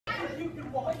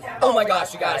Oh my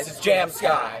gosh, you guys, it's Jam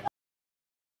Sky.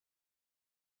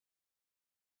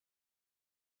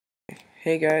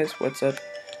 Hey guys, what's up?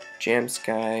 Jam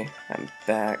Sky, I'm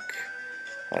back.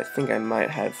 I think I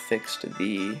might have fixed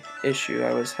the issue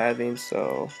I was having,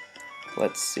 so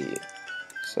let's see.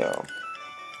 So,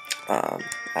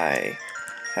 I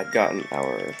had gotten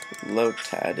our load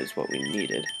tad is what we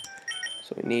needed.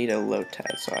 So we need a load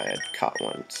tad, so I had caught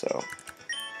one, so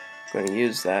I'm going to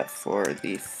use that for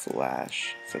the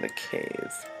flash for the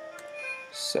cave.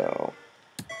 So,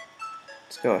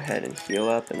 let's go ahead and heal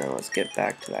up, and then let's get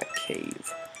back to that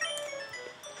cave.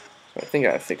 So I think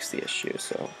I fixed the issue,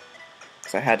 so,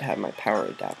 because I had to have my power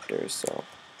adapter, so,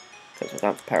 because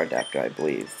without the power adapter, I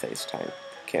believe FaceTime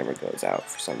camera goes out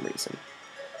for some reason.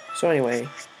 So anyway,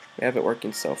 we have it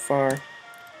working so far,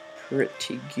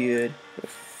 pretty good. I'm going to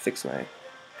fix my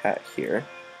hat here,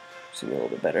 see me a little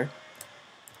bit better.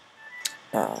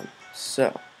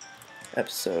 So,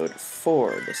 episode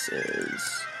 4 this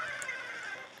is,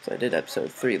 because I did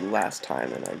episode 3 last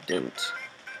time, and I didn't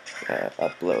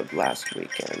upload last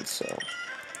weekend, so,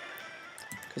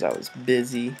 because I was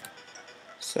busy,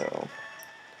 so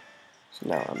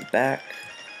now I'm back,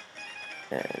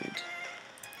 and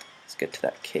let's get to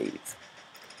that cave.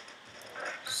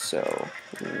 So,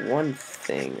 one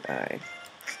thing I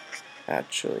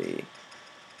actually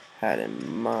had in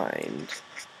mind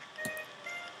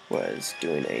was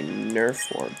doing a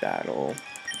Nerf war battle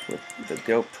with the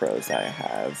GoPros that I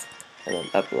have, and then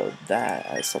upload that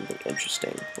as something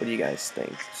interesting. What do you guys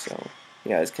think? So,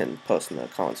 you guys can post in the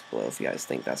comments below if you guys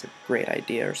think that's a great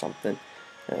idea or something.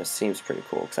 It seems pretty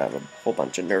cool because I have a whole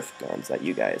bunch of Nerf guns that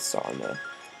you guys saw in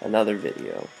another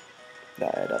video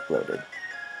that I had uploaded.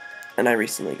 And I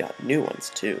recently got new ones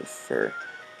too for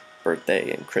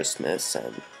birthday and Christmas,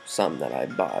 and some that I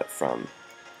bought from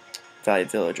Value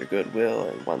Village or Goodwill,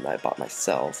 and one that I bought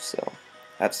myself, so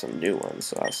I have some new ones,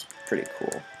 so that's pretty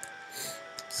cool.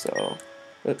 So,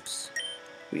 oops,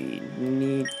 we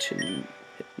need to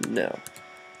no.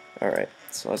 Alright,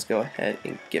 so let's go ahead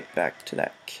and get back to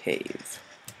that cave.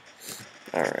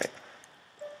 Alright,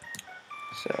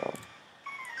 so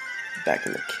back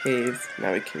in the cave,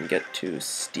 now we can get to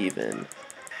Steven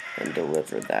and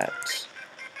deliver that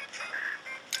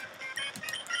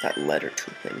letter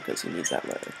to him, because he needs that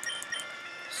letter.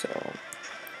 So,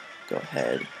 go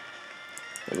ahead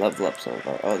and level up some of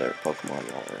our other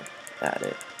Pokemon while we're at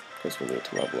it, because we need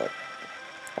to level up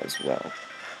as well.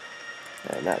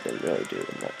 And that didn't really do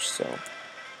much, so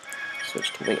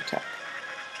switch to Wing Attack.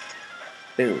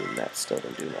 Boom, that still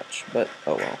didn't do much, but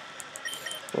oh well.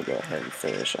 We'll go ahead and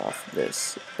finish off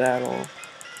this battle.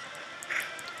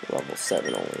 Level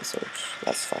 7 only, so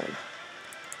that's fine.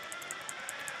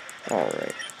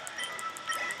 Alright.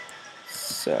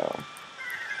 So,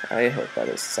 I hope that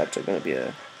is actually going to be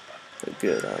a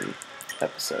good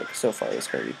episode. So far, it's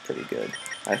going to be pretty good,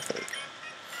 I think.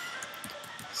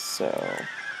 So,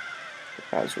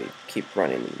 as we keep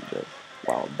running the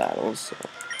wild battles, so.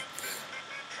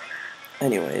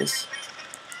 Anyways,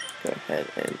 go ahead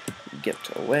and gift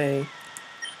away.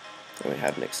 And we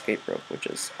have an escape rope, which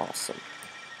is awesome,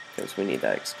 because we need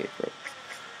that escape rope.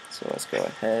 So let's go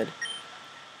ahead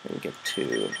and get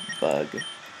to Bug,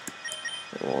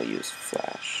 and we'll use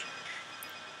Flash.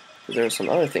 There are some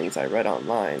other things I read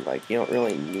online, like you don't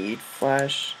really need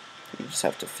Flash, you just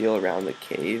have to feel around the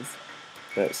cave,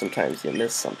 but sometimes you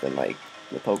miss something like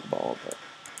the Pokeball,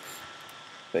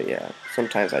 but yeah,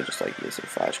 sometimes I just like using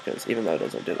Flash, because even though it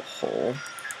doesn't do the whole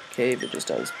cave, it just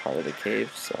does part of the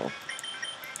cave, so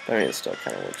I mean, it still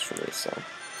kind of works for me, so.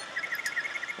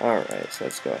 Alright, so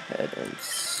let's go ahead and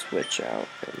switch out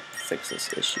and fix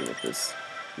this issue with this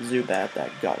Zubat that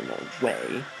got in our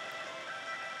way.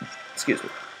 Excuse me.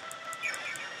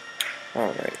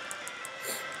 Alright.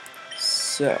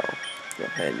 So, go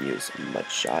ahead and use Mud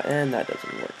Shot, and that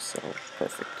doesn't work, so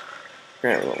perfect. We're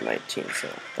at level 19, so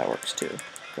that works too,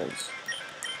 because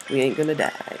we ain't gonna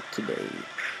die today.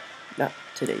 Not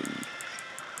today.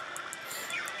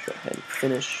 Go ahead and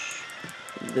finish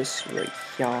this right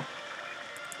here.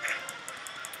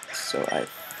 So I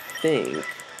think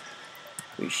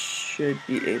we should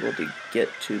be able to get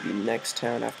to the next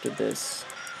town after this,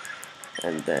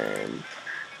 and then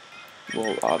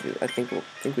we'll obviously, I think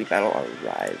we battle our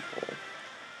rival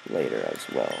later as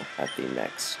well at the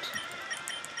next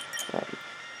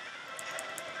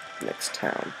next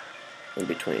town in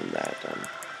between that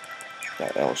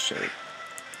that L shape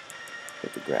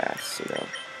with the grass,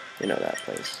 you know that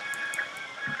place.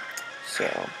 So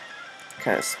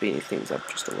kind of speeding things up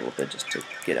just a little bit just to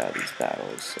get out of these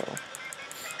battles.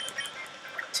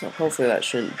 So hopefully that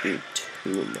shouldn't do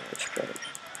too much, but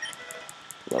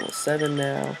level 7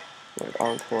 now. Word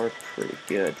Encore, pretty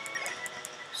good.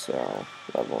 So,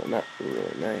 leveling up,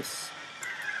 really nice.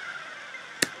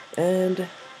 And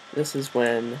this is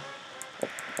when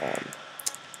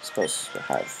supposed to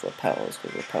have repels,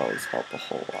 because repels help a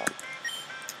whole lot.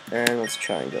 And let's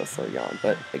try and go for a yawn,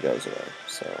 but it goes away,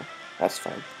 so that's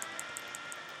fine.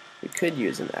 We could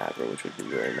use an Abra, which would be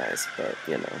really nice, but,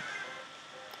 you know,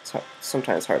 it's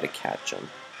sometimes hard to catch them.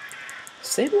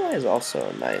 Sableye is also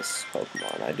a nice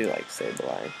Pokemon. I do like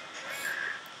Sableye.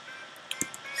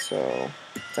 So,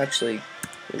 it's actually,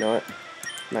 you know what?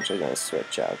 I'm actually going to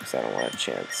switch out because I don't want to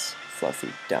chance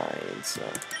Fluffy dying, so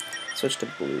switch to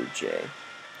Blue Jay.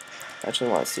 I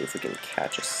actually want to see if we can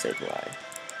catch a Sableye.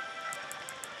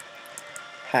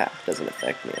 Ha! Doesn't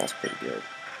affect me, that's pretty good.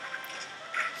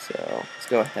 So, let's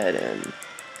go ahead and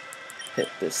hit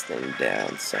this thing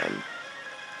down some.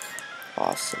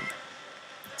 Awesome.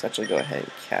 Let's actually go ahead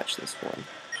and catch this one.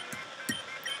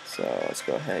 So, let's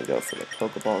go ahead and go for the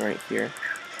Pokeball right here.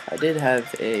 I did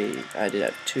have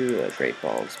two Great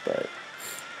Balls, but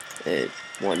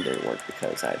one didn't work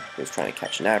because I was trying to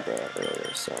catch an Abra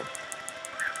earlier, so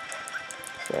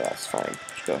that's fine.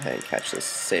 Just go ahead and catch this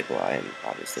Sableye, and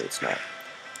obviously it's not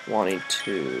wanting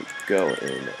to go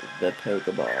in the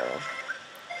Pokeball.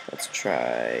 Let's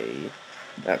try.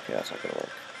 Okay, that's not gonna work.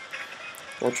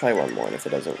 We'll try one more, and if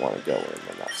it doesn't want to go in,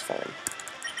 then that's fine.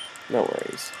 No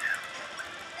worries.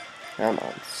 Come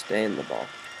on, stay in the ball.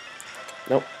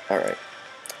 Nope, alright.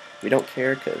 We don't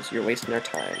care because you're wasting our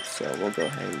time, so we'll go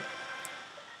ahead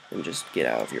and just get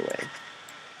out of your way.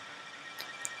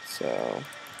 So,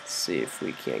 let's see if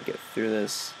we can't get through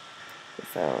this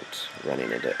without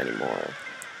running into any more.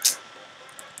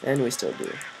 And we still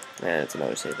do. And it's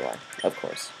another Sableye, of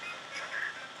course.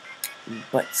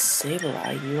 But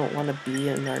Sableye, you don't want to be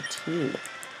in our team.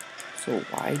 So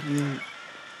why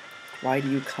do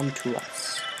you come to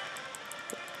us?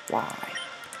 Why?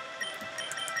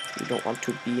 You don't want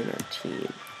to be in our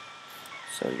team.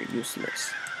 So you're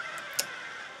useless.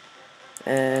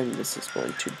 And this is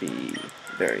going to be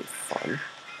very fun.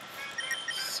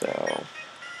 So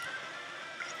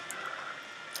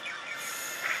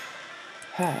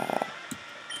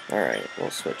alright,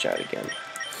 we'll switch out again.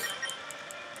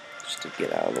 Just to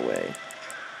get out of the way.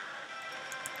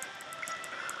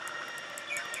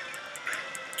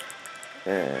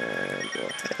 And go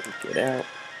ahead and get out.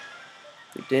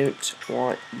 We don't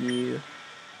want you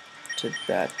to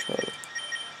battle.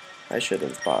 I should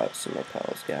have bought some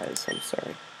repels, guys. I'm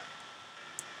sorry.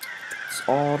 It's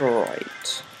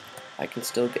alright. I can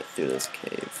still get through this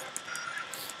cave.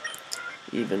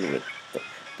 Even with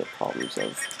the problems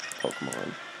of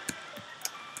Pokemon.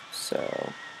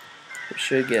 So, we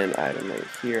should get an item right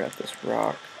here at this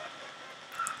rock.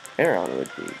 Aeron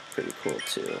would be pretty cool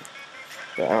too.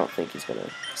 But I don't think he's going to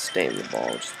stay in the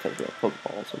ball just because we have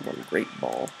Pokeballs and one Great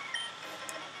Ball.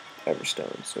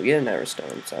 Everstone. So we get an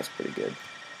Everstone, so that's pretty good.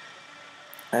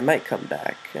 I might come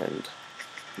back and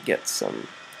get some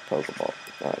Pokeball.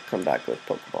 Come back with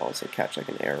Pokeballs and catch like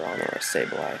an Aeron or a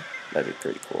Sableye. That'd be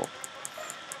pretty cool.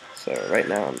 So right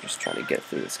now I'm just trying to get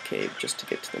through this cave just to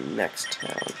get to the next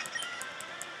town.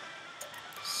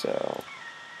 So,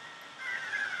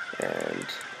 and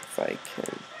if I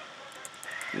can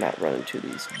not run into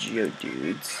these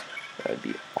Geodudes, that would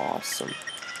be awesome.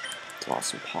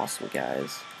 Awesome possum,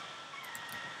 guys.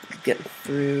 Getting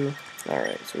through.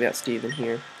 Alright, so we got Steven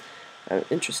here. I'm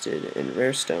interested in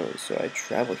rare stones, so I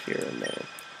travel here and there.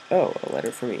 Oh, a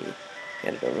letter for me.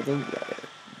 Handed over the letter.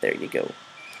 There you go.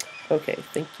 Okay,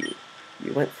 thank you.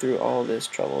 You went through all this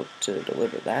trouble to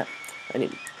deliver that. I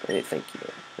need thank you.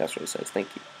 That's what it says,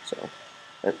 thank you. So,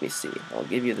 let me see. I'll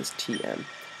give you this TM.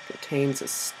 Contains a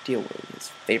Steel Wing, his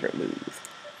favorite move.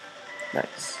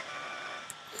 Nice.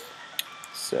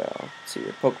 So, see,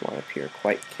 your Pokemon appear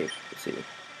quite capable. See,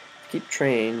 keep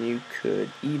training, you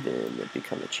could even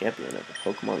become the champion of the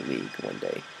Pokemon League one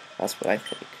day. That's what I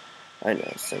think. I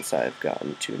know, since I've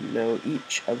gotten to know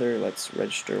each other, let's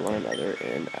register one another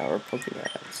in our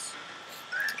Pokémons.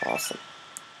 Awesome.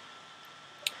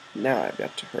 Now I've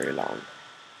got to hurry along.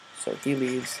 So he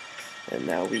leaves, and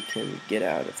now we can get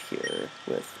out of here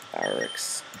with our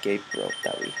escape rope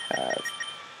that we have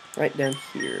right down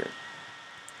here.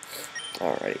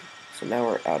 Alrighty, so now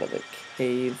we're out of the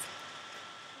cave,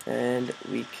 and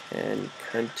we can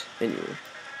continue.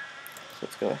 So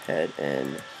let's go ahead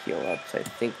and heal up, because I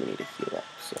think we need to heal up.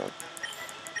 So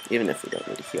even if we don't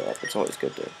need to heal up, it's always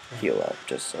good to heal up,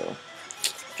 just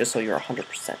so you're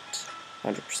 100%.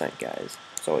 100%, guys.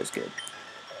 It's always good.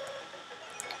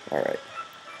 Alright.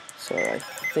 So I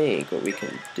think what we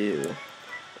can do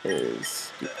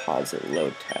is deposit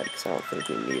low tag, because I don't think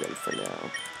we need them for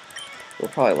now. We'll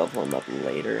probably level them up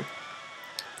later,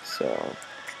 So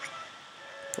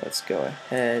let's go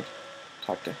ahead,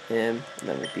 talk to him, and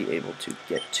then we'll be able to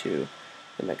get to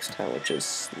the next town, which is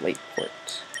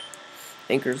Slateport.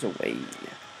 Anchors away.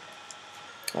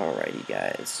 Alrighty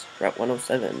guys, Route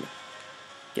 107,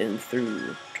 getting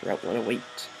through to Route 108.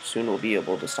 Soon we'll be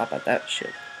able to stop at that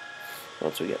ship,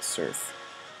 once we get Surf,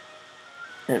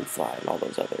 and Fly, and all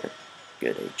those other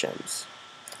good HMs.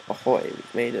 Ahoy,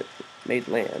 we've made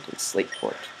land in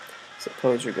Slateport.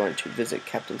 Suppose you're going to visit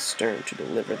Captain Stern to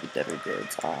deliver the Devon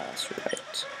goods. Ah, that's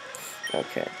right.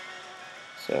 Okay,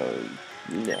 so,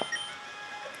 no.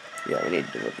 Yeah, we need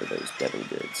to deliver those Devon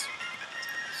goods.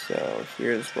 So,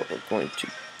 here's what we're going to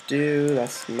do.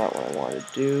 That's not what I want to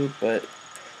do, but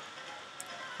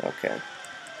okay.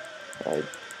 I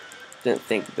didn't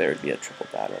think there would be a triple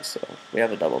battle, so we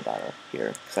have a double battle here,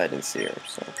 because I didn't see her,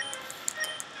 so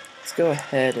let's go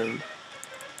ahead and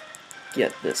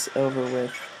get this over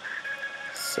with.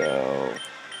 So,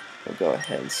 we'll go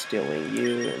ahead and steal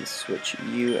you and switch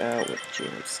you out with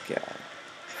Jam Sky.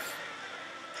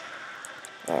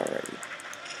 Alrighty.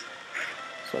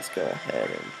 So let's go ahead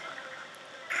and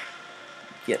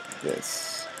get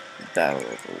this battle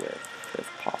over with, if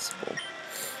possible.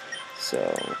 So,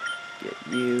 get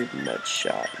you,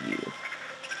 Mudshot, you.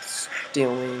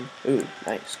 Stealing. Ooh,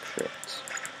 nice crit.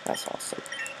 That's awesome.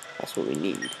 That's what we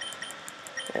need.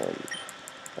 And,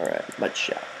 alright,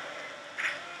 Mudshot.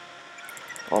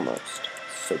 Almost.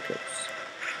 So close.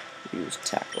 Use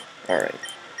tackle. Alright.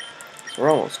 So we're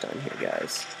almost done here,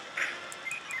 guys.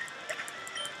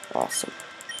 Awesome.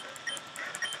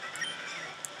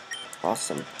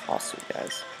 Awesome,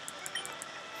 guys.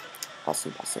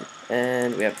 Awesome.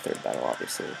 And we have a third battle,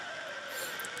 obviously.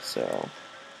 So,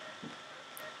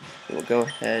 we'll go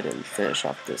ahead and finish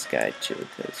off this guy, too,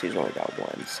 because he's only got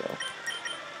one, so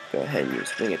go ahead and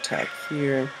use wing attack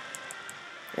here.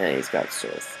 And he's got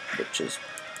Surf, which is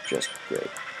just great.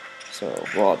 So,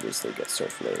 we'll obviously get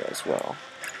Surf later as well.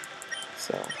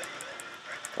 So,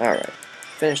 alright.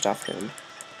 Finished off him.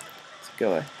 Let's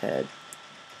go ahead.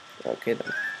 Okay,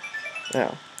 then.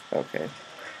 Oh, okay.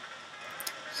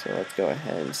 So let's go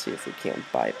ahead and see if we can't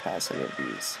bypass any of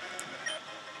these.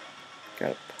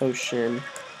 Got a potion.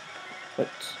 What?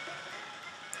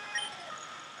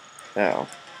 Oh.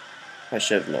 I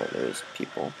should have known there was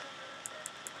people.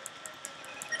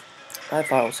 I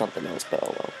thought it was something else, but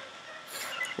oh well.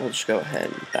 We'll just go ahead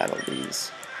and battle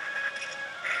these.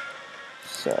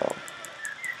 So,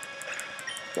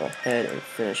 go ahead and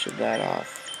finish that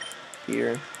off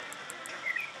here.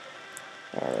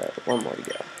 Alright, one more to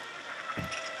go.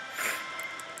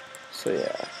 So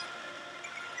yeah,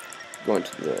 going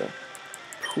to the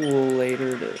pool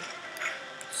later to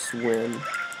swim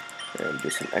and do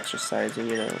some exercising,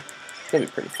 you know. It's gonna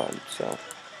be pretty fun, so.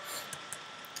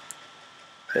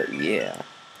 But yeah.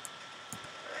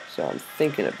 So I'm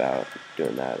thinking about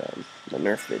doing that the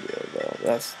Nerf video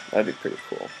though. That'd be pretty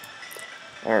cool.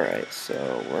 Alright,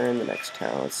 so we're in the next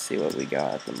town. Let's see what we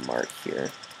got at the mart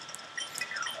here.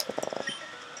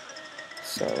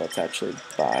 So let's actually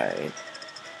buy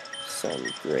some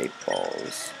grape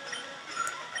balls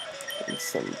and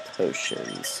some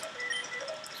potions.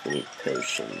 So we need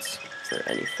potions for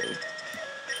anything.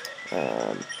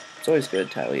 It's always good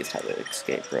to at least have an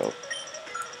escape rope.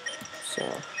 So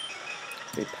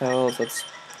repels,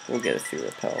 we'll get a few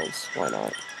repels. Why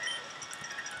not?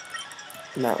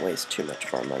 Not waste too much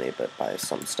of our money, but buy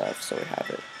some stuff so we have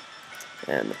it.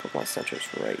 And the Pokemon Center is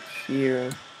right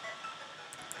here.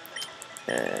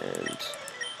 And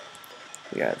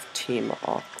we have Team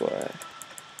Aqua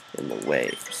in the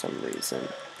way for some reason.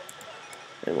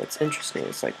 And what's interesting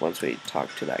is, like, once we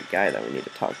talk to that guy that we need to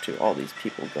talk to, all these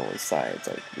people go inside. It's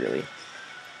like, really?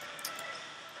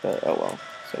 But, oh well.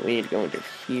 So we need to go into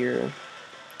here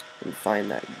and find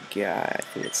that guy. I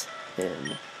think it's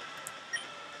him.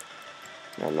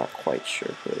 I'm not quite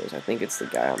sure who it is. I think it's the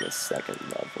guy on the 2nd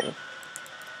level.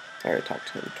 I already talked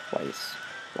to him twice.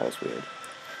 That was weird.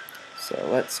 So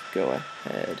let's go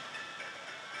ahead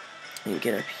and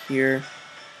get up here.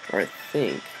 Or I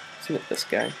think, isn't it this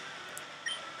guy?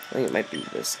 I think it might be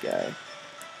this guy.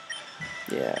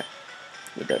 Yeah,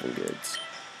 the Devon goods.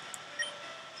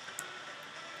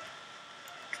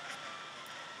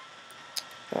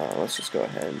 Let's just go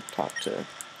ahead and talk to...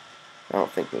 I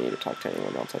don't think we need to talk to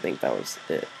anyone else. I think that was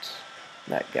it.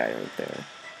 That guy right there.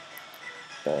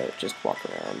 But just walk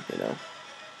around, you know.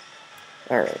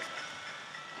 Alright.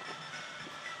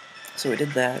 So we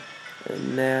did that.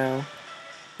 And now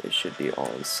they should be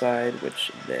all inside,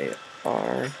 which they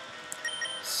are.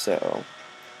 So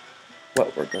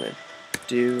what we're going to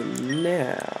do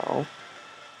now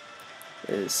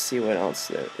is see what else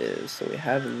there is. So we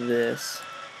have this.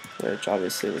 which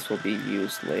obviously this will be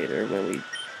used later when we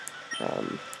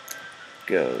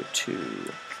go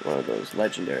to one of those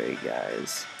legendary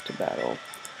guys to battle.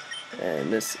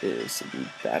 And this is the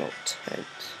battle tent.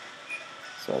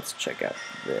 So let's check out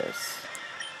this.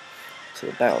 So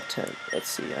the battle tent, let's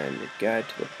see, I am the guide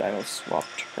to the battle swap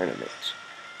tournament.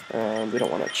 We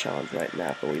don't want to challenge right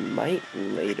now, but we might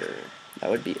later. That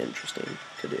would be interesting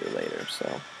to do later,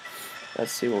 so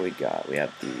let's see what we got. We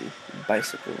have the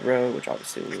bicycle road, which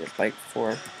obviously we need a bike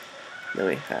for. Then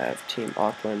we have Team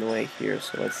Aqua in the way here,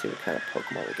 so let's see what kind of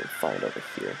Pokemon we can find over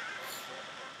here.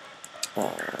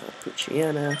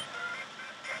 Puchiana.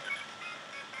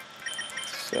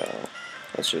 So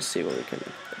let's just see what we can,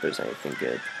 if there's anything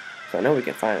good. So I know we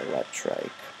can find an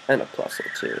Electrike and a Plusle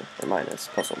too, or minus,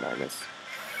 plus or minus.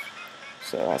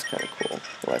 So that's kind of cool,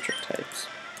 electric types.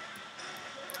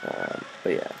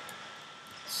 But yeah,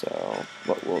 so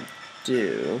what we'll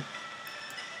do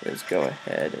is go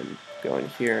ahead and go in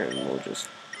here and we'll just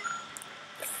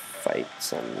fight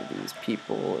some of these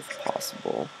people if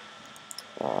possible.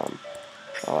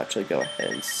 I'll actually go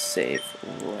ahead and save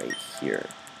right here.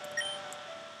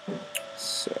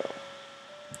 So,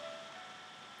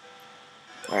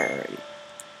 alrighty.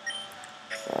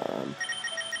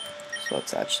 So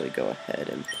let's actually go ahead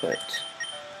and put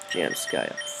Jam Sky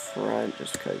up front,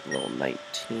 just because level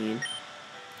 19.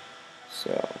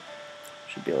 So,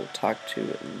 should be able to talk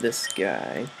to this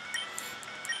guy,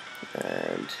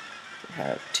 and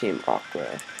have Team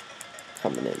Aqua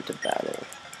coming into battle.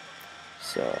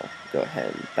 So, go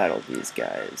ahead and battle these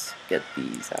guys, get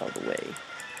these out of the way.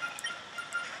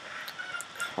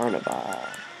 Carnival,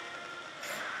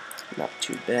 not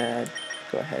too bad.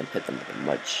 Go ahead and hit them with a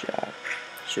mud shot.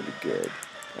 Should be good.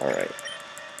 Alright.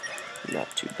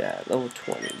 Not too bad. Level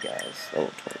 20, guys.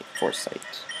 Level 20.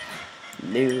 Foresight.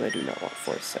 No, I do not want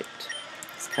Foresight.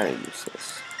 It's kind of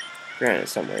useless. Granted, in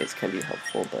some ways it can be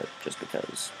helpful, but just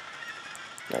because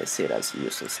I see it as a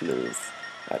useless move,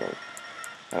 I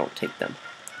don't take them.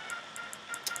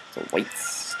 It's a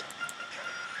waste.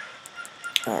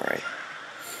 Alright.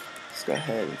 Let's go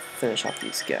ahead and finish off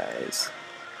these guys.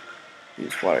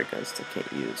 Use water guns, still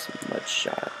can't use mud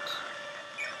shot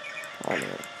on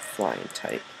a flying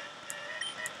type.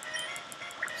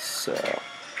 So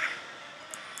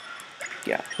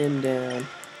got him down,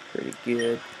 pretty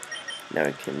good. Now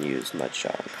we can use mud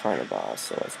shot on Carnival,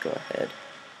 so let's go ahead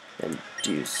and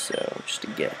do so just to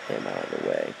get him out of the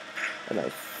way. And I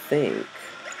think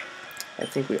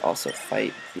we also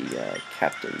fight the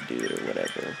captain dude or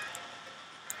whatever.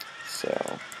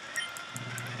 So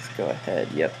let's go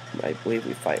ahead. Yep, I believe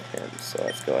we fight him. So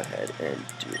let's go ahead and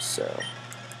do so,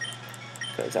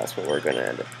 because that's what we're going to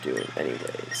end up doing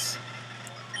anyways.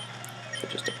 So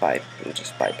just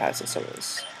bypassing some of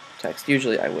this text.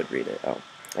 Usually I would read it. Oh,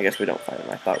 I guess we don't fight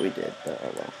him. I thought we did, but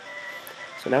oh well.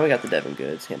 So now we got the Devon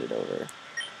goods handed over.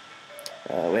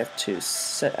 We have to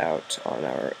set out on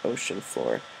our ocean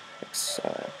floor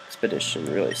expedition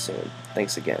really soon.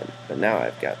 Thanks again, but now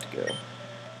I've got to go.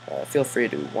 Feel free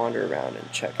to wander around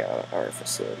and check out our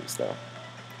facilities, though.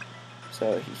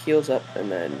 So he heals up,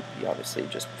 and then he obviously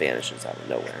just vanishes out of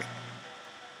nowhere.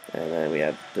 And then we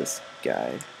have this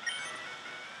guy.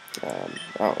 I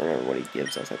don't remember what he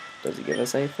gives us. Does he give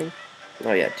us anything?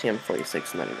 Oh yeah,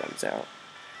 TM46, and then he runs out.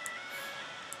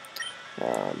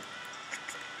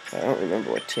 I don't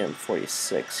remember what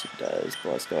TM46 does,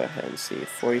 but let's go ahead and see.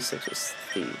 46 is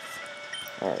Thief.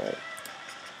 Alright.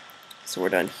 So we're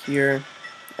done here.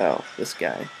 Oh, this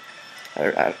guy.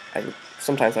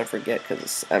 Sometimes I forget because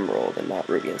it's Emerald and not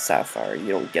Ruby and Sapphire. You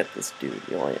don't get this dude.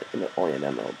 You only an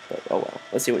Emerald, but oh well.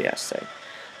 Let's see what he has to say.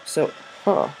 So,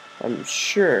 I'm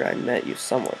sure I met you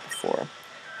somewhere before.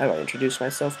 Have I introduced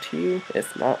myself to you?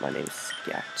 If not, my name's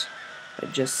Scat. I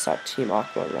just saw Team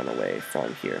Aqua run away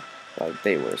from here while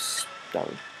they were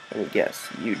stung. And guess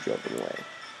you drove them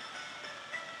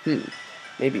away.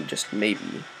 Maybe, just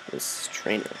maybe, this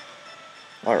trainer.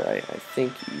 Alright, I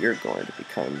think you're going to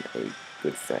become a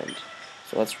good friend.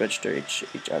 So let's register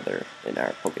each other in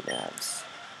our Pokénavs.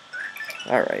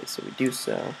 Alright, so we do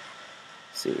so. Let's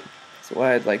see. So what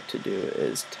I'd like to do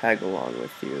is tag along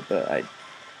with you, but I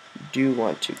do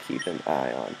want to keep an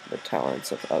eye on the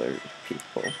talents of other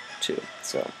people too.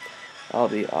 So I'll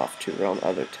be off to roam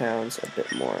other towns a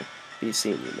bit more. Be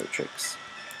seeing you, Matrix.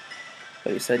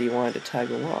 But he said he wanted to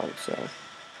tag along, so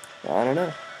well, I don't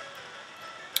know.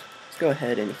 Let's go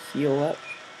ahead and heal up.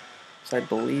 So I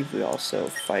believe we also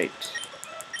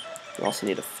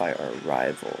need to fight our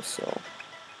rival, so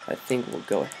I think we'll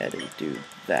go ahead and do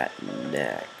that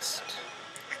next.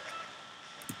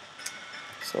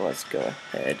 So let's go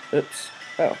ahead. Oops.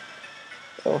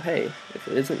 Oh hey, if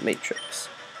it isn't Matrix.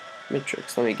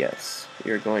 Matrix, let me guess.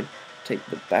 You're going to take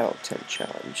the Battle Tent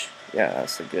Challenge. Yeah,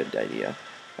 that's a good idea.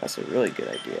 That's a really good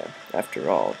idea. After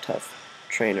all, a tough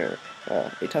trainer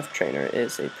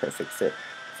is a perfect fit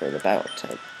for the Battle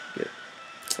Tent. Good.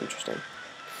 Interesting.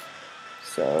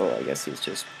 So, I guess he's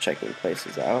just checking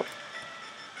places out.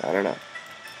 I don't know.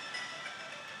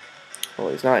 Well,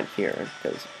 he's not in here,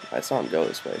 because I saw him go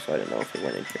this way, so I didn't know if he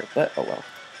went in here. But, oh well.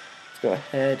 Let's go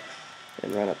ahead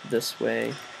and run up this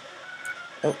way.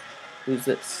 Oh, who's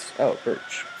this? Oh,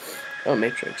 Birch. Oh,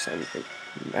 Matrix, I'm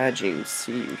imagining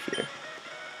see you here.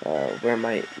 Where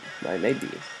might I may be?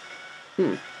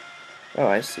 Oh,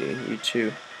 I see. You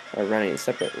two are running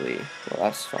separately. Well,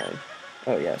 that's fine.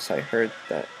 Oh, yes, I heard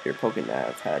that your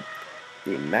Pokénav had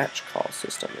the match call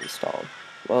system installed.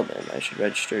 Well then, I should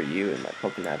register you in my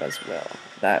Pokénav as well.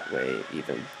 That way,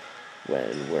 even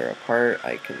when we're apart,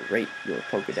 I can rate your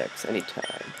Pokédex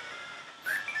anytime.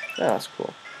 Oh, that's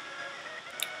cool.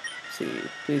 See,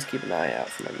 please keep an eye out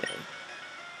for my mail.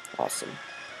 Awesome.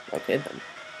 Okay then.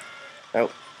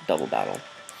 Oh, double battle.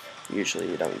 Usually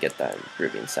you don't get that in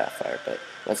Ruby and Sapphire, but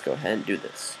let's go ahead and do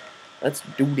this. Let's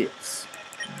do this.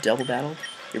 Double battle.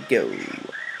 Here we go.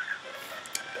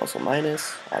 Plus or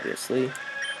minus, obviously.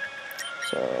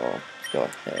 So let's go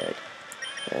ahead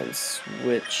and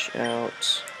switch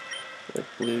out with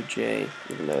Blue Jay,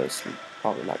 even though it's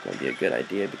probably not going to be a good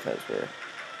idea because we're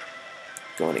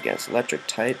going against electric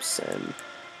types, and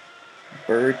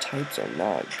bird types are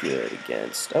not good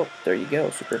against... Oh, there you go,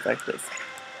 super effective.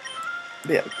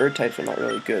 But yeah, bird types are not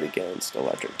really good against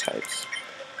electric types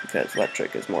because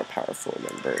electric is more powerful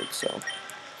than bird, so...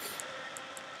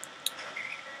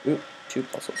 Oop, 2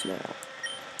 pluses now.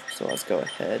 So let's go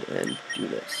ahead and do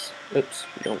this. Oops,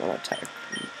 we don't want to attack.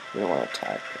 We don't want to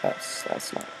attack us.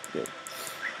 That's not good.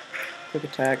 Quick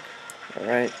attack.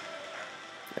 Alright.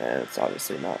 And it's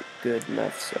obviously not good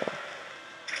enough, so...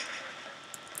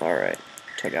 Alright.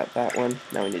 Took out that one.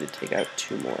 Now we need to take out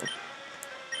 2 more.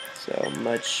 So,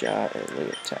 Mud Shot and Wing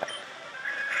Attack.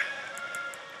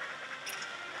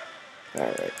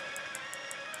 Alright.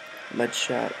 Mud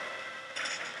Shot.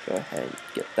 Go ahead and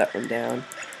get that one down.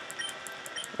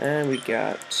 And we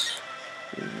got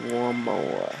one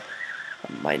more.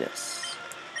 A minus.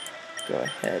 Go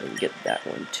ahead and get that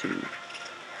one too.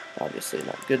 Obviously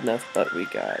not good enough, but we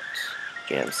got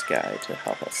Jam Sky to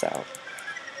help us out.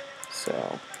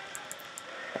 So,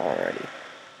 alrighty.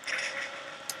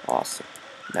 Awesome.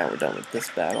 Now we're done with this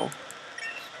battle.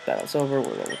 Battle's over,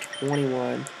 we're level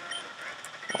 21.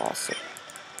 Awesome.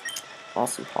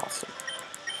 Awesome possum.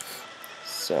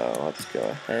 So, let's go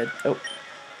ahead. Oh!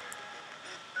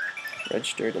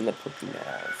 Registered in the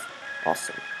Pokénav.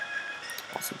 Awesome.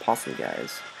 Awesome possum,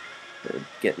 guys. We're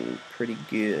getting pretty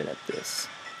good at this.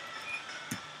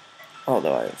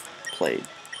 Although I've played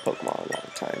Pokemon a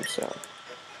long time, so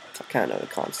I kind of know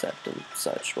the concept and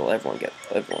such. Well, everyone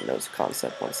knows the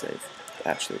concept once they've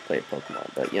actually played Pokemon,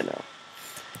 but you know,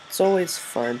 it's always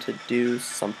fun to do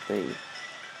something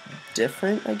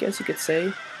different, I guess you could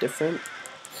say. Different.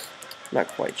 I'm not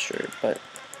quite sure, but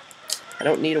I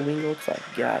don't need a Wingull because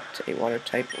I've got a water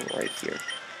type right here.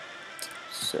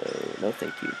 So, no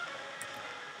thank you.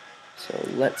 So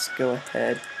let's go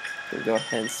ahead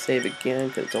and save again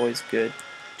because it's always good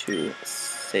to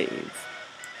save.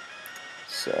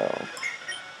 So,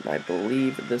 and I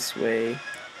believe this way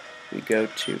we go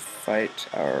to fight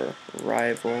our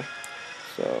rival.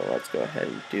 So let's go ahead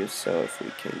and do so if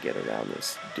we can get around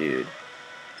this dude.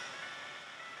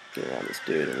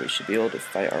 And we should be able to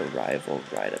fight our rival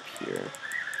right up here.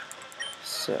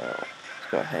 So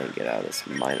let's go ahead and get out of this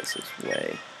minus's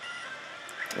way.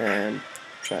 And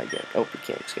try again. Oh, we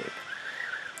can't escape.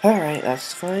 Alright,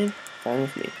 that's fine. Fine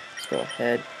with me. Let's go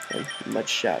ahead and mud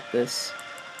shot this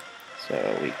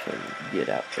so we can get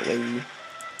out the way.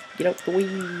 Get out the way!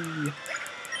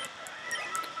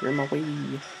 You're in my way.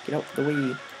 Get out the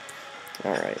way.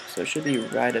 Alright, so it should be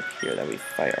right up here that we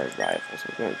fight our rivals.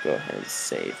 We're going to go ahead and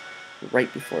save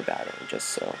right before battle, just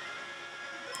so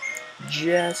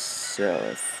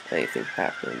if anything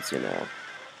happens, you know.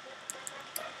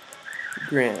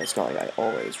 Granted, it's not like I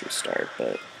always restart,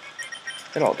 but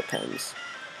it all depends.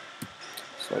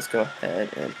 So let's go ahead,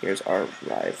 and here's our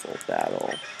rival battle.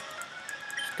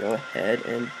 Let's go ahead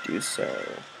and do so.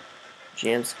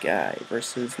 Jam Sky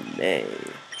versus May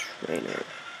Trainer.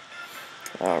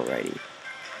 Alrighty.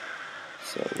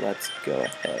 So let's go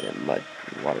ahead and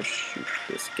water shoot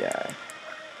this guy.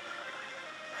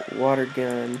 Water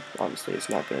gun, honestly it's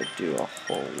not going to do a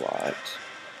whole lot.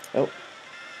 Oh,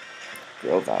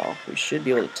 Grovyle. We should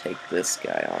be able to take this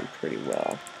guy on pretty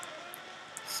well.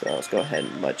 So let's go ahead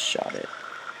and mud shot it.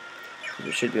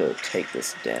 We should be able to take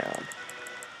this down.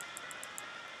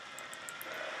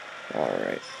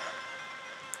 Alright.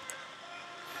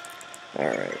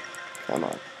 Alright. Come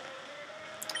on.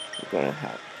 We're gonna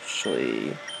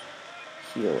actually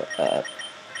heal up,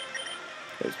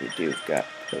 because we do got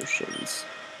potions.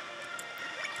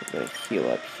 So I'm gonna heal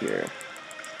up here.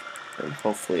 And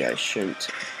hopefully I shouldn't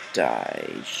die.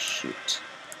 Shoot.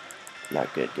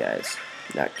 Not good, guys.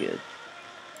 Not good.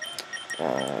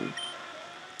 I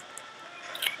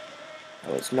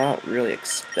was not really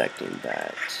expecting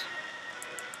that.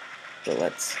 But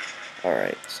let's...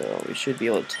 Alright, so we should be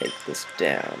able to take this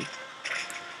down.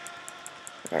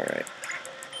 Alright.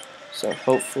 So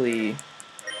hopefully...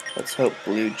 Let's hope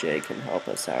Blue Jay can help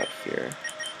us out here.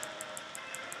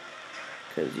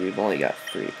 Because you've only got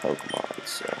 3 Pokemon,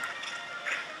 so...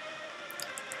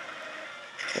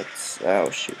 Let's... Oh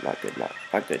shoot, not good, not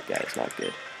good, guys, not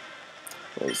good.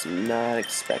 Was not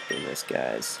expecting this,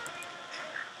 guys.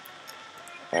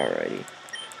 Alrighty.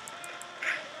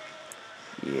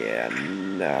 Yeah,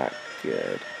 not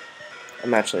good.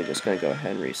 I'm actually just going to go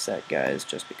ahead and reset, guys,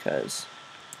 just because.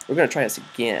 We're going to try this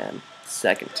again,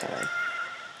 second time.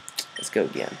 Let's go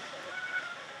again.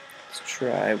 Let's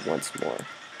try once more.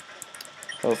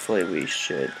 Hopefully we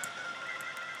should.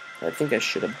 I think I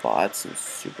should have bought some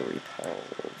super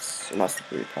repels. Not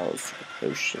super repels, super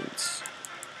potions.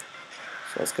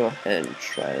 So let's go ahead and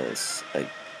try this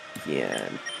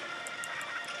again.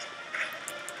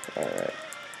 Alright.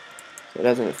 So it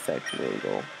doesn't affect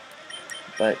Wingull.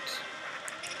 But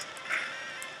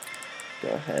go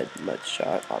ahead, Mud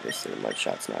Shot. Obviously Mud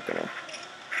Shot's not gonna.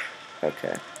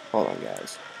 Okay, hold on,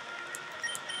 guys.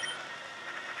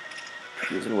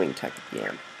 Using Wing Tech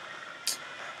again.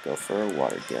 Go for a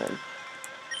Water Gun.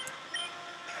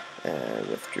 And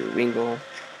withdrew Wingull.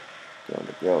 Go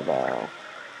into Grovyle.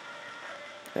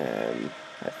 And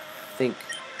I think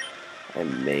I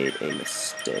made a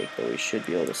mistake, but we should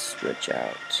be able to switch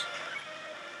out.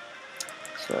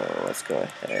 So let's go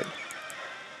ahead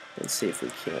and see if we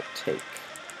can't take.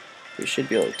 We should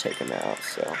be able to take him out.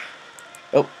 So,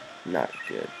 oh, not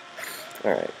good.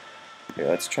 All right, here,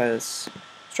 let's try this.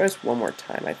 Let's try this one more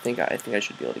time. I think I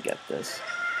should be able to get this.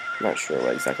 I'm not sure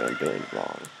what exactly I'm doing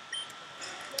wrong.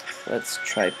 Let's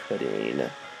try putting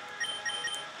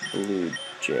Blue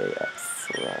Jay up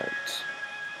front.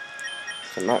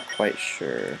 I'm not quite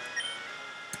sure.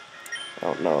 I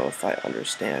don't know if I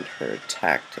understand her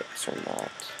tactics or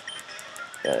not.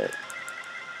 But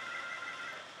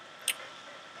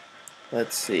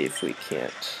let's see if we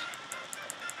can't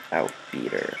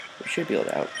outbeat her. We should be able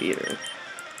to outbeat her.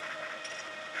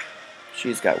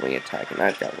 She's got Wing Attack and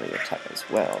I've got Wing Attack as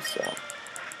well, so.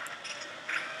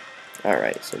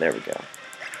 Alright, so there we go.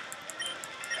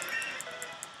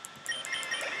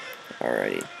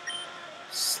 Alrighty.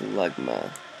 Slugma.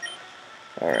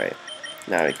 Alright.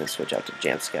 Now we can switch out to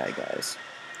Jamsky, guys.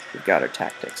 We've got our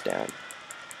tactics down.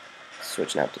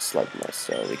 Switching out to Slugma,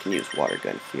 so we can use Water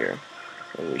Gun here.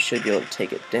 And we should be able to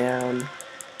take it down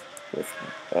with...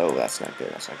 Oh, that's not good.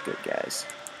 That's not good, guys.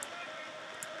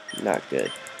 Not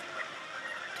good.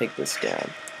 Take this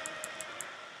down.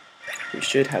 We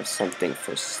should have something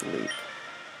for sleep.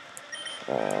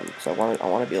 So I want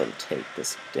to be able to take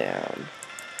this down.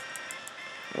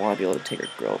 I want to be able to take her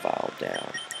Grovyle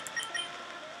down.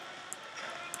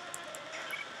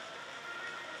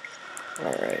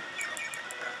 Alright.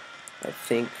 I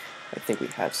think we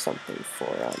have something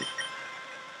for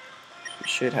we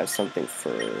should have something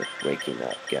for waking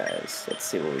up, guys. Let's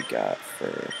see what we got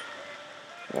for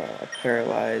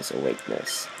Paralyze,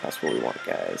 Awakeness. That's what we want,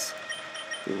 guys.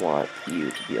 We want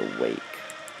you to be awake.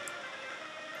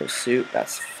 Pursuit,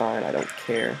 that's fine, I don't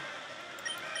care.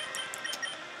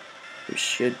 We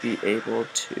should be able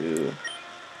to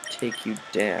take you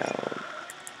down.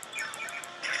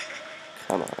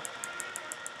 Come on.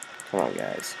 Come on,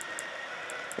 guys.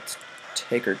 Let's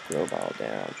take her Grovyle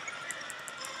down.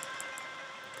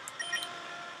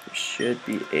 We should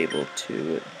be able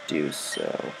to do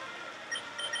so.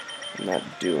 I'm not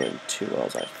doing too well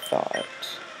as I thought.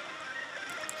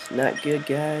 It's not good,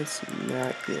 guys.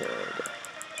 Not good.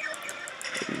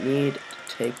 We need to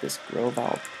take this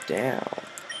Grovyle down.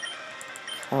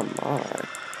 Come on.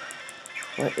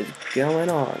 What is going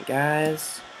on,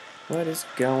 guys? What is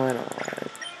going on?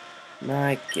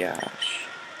 My gosh.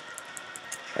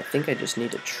 I think I just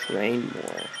need to train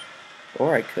more.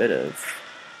 Or I could have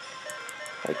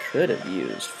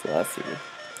used Fluffy.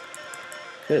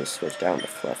 Could have switched out to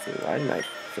Fluffy. Why didn't I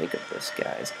think of this,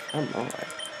 guys? Come on.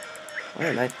 Why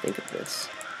didn't I think of this?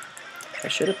 I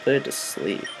should have put it to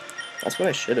sleep. That's what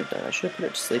I should have done. I should have put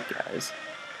it to sleep, guys.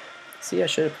 See, I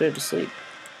should have put it to sleep.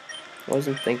 I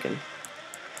wasn't thinking.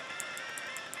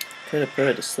 Could have put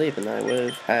it to sleep and then I would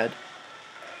have had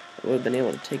I would have been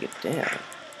able to take it down.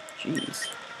 Jeez.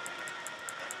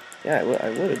 Yeah, I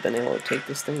would have been able to take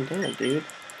this thing down, dude.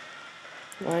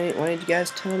 Why did you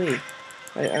guys tell me?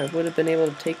 I would have been able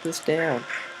to take this down.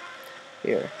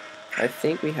 Here. I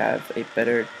think we have a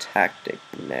better tactic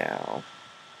now.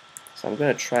 So I'm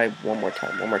going to try one more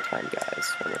time. One more time,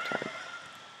 guys. One more time.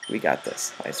 We got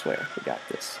this. I swear. We got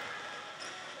this.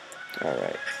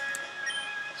 Alright.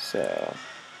 So,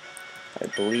 I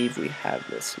believe we have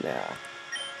this now.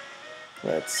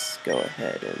 Let's go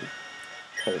ahead and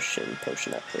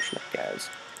potion up, guys.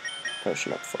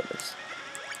 Potion up for this.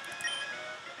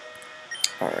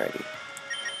 Alrighty.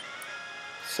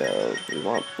 So, we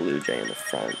want Blue Jay in the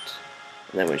front.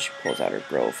 And then when she pulls out her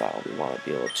profile, we want to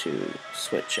be able to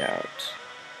switch out.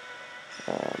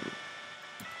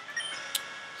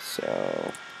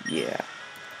 So, yeah.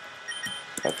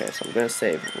 Okay, so I'm going to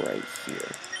save right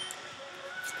here.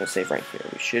 I'm going to save right here.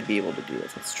 We should be able to do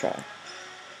this. Let's try.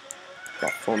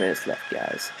 Got 4 minutes left,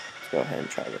 guys. Let's go ahead and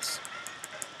try this.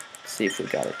 See if we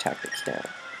got our tactics down.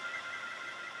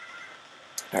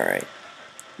 Alright.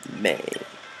 May.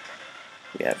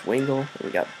 We have Wingle, and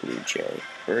we got Blue Jay.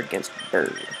 Bird against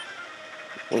Bird.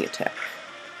 Wing attack.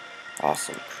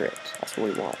 Awesome, crit. That's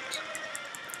what we want.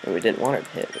 And we didn't want her to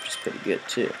hit, which is pretty good,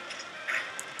 too.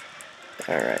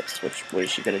 Alright, so what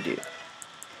is she going to do?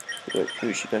 Who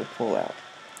is she going to pull out?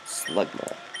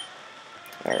 Slugma.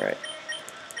 Alright.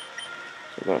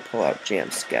 So we're going to pull out Jam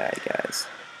Sky, guys.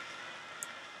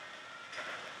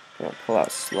 We're going to pull out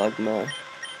Slugma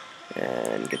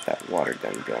and get that water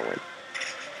gun going.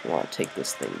 We want to take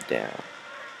this thing down.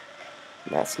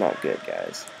 And that's not good,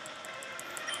 guys.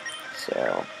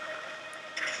 So,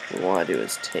 what we want to do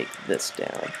is take this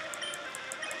down.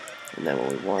 And then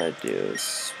what we want to do is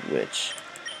switch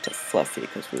to Fluffy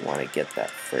because we want to get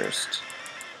that first.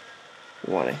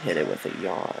 We want to hit it with a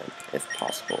yawn, if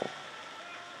possible.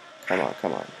 Come on,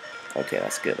 come on. Okay,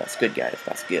 that's good. That's good, guys.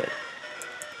 That's good.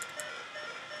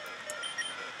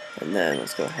 And then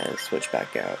let's go ahead and switch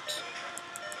back out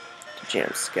to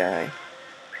Jam Sky.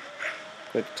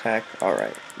 Quick attack.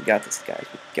 Alright, we got this, guys.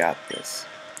 We got this.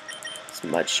 Let's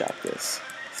mud shot this.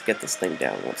 Let's get this thing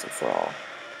down once and for all.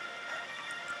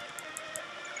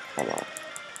 Come on.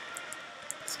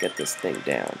 Let's get this thing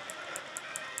down.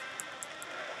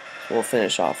 So we'll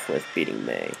finish off with beating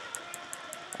May.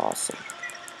 Awesome.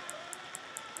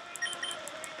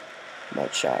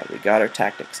 Mud shot. We got our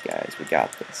tactics, guys. We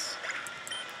got this.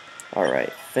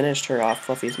 Alright, finished her off.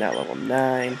 Fluffy's now level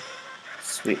 9.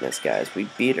 Sweetness, guys. We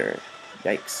beat her.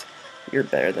 Yikes. You're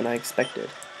better than I expected.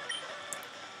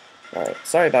 Alright,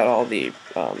 sorry about all the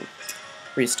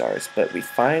restarts, but we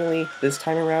finally, this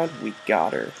time around, we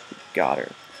got her. We got her.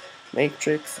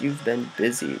 Matrix, you've been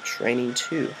busy training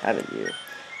too, haven't you?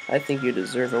 I think you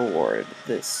deserve a reward.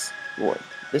 This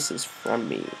is from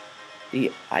me.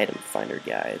 The item finder,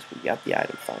 guys. We got the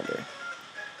item finder.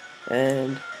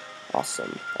 And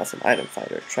awesome. That's an item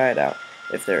finder. Try it out.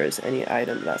 If there is any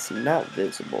item that's not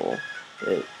visible,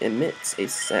 it emits a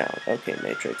sound. Okay,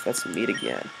 Matrix, let's meet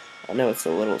again. I know it's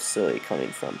a little silly coming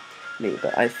from me,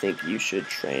 but I think you should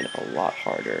train a lot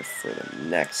harder for the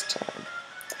next time.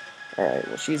 Alright,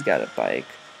 well, she's got a bike,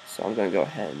 so I'm going to go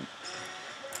ahead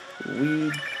and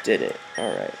we did it.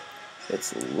 Alright,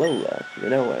 it's Lola. You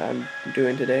know what I'm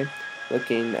doing today?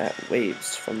 Looking at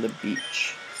waves from the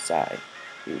beach side.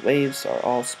 The waves are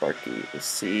all sparky. The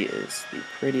sea is the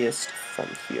prettiest from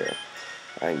here.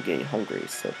 I'm getting hungry,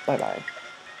 so bye-bye.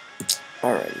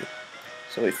 Alrighty.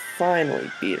 So we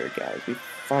finally beat her, guys. We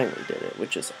finally did it,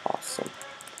 which is awesome.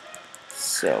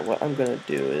 So what I'm going to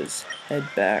do is head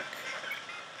back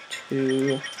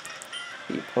to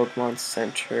the Pokemon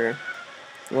Center.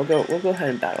 We'll go ahead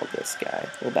and battle this guy.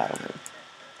 We'll battle him.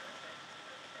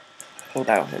 We'll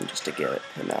battle him just to get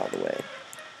him out of the way.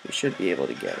 We should be able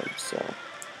to get him, so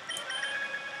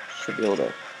should be able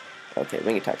to. Okay,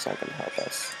 wing attack's not going to help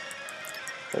us,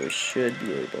 but we should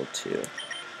be able to.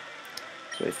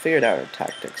 So we figured out our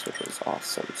tactics, which was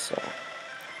awesome. So,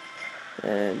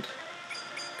 and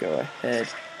go ahead.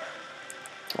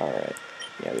 All right,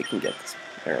 yeah, we can get this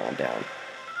Aeron down.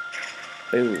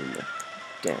 Boom,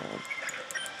 down.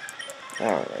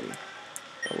 Alrighty,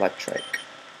 Electric.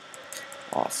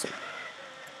 Awesome.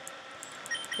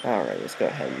 Alright, let's go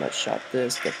ahead and let's shot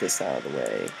this, get this out of the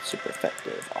way. Super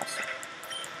effective. Awesome.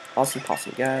 Awesome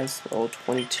possum, guys. Level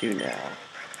 22 now.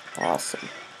 Awesome.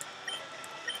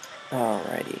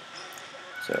 Alrighty.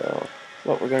 So,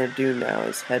 what we're going to do now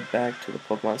is head back to the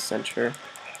Pokemon Center.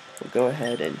 We'll go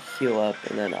ahead and heal up,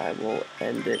 and then I will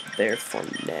end it there for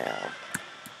now.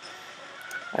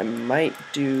 I might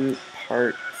do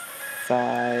part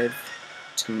 5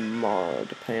 tomorrow,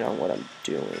 depending on what I'm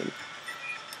doing.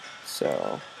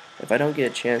 So if I don't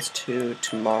get a chance to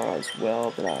tomorrow as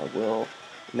well, then I will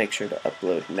make sure to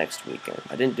upload next weekend.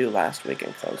 I didn't do last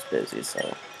weekend because I was busy,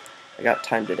 so I got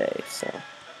time today, so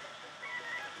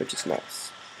which is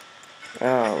nice.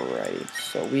 Alright,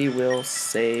 so we will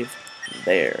save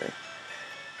there.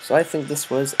 So I think this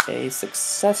was a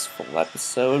successful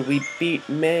episode. We beat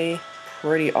May,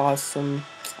 pretty awesome.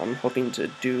 I'm hoping to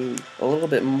do a little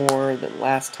bit more than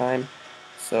last time.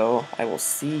 So I will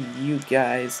see you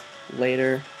guys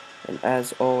later. And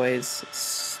as always,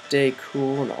 stay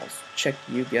cool, and I'll check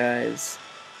you guys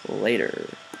later.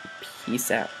 Peace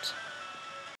out.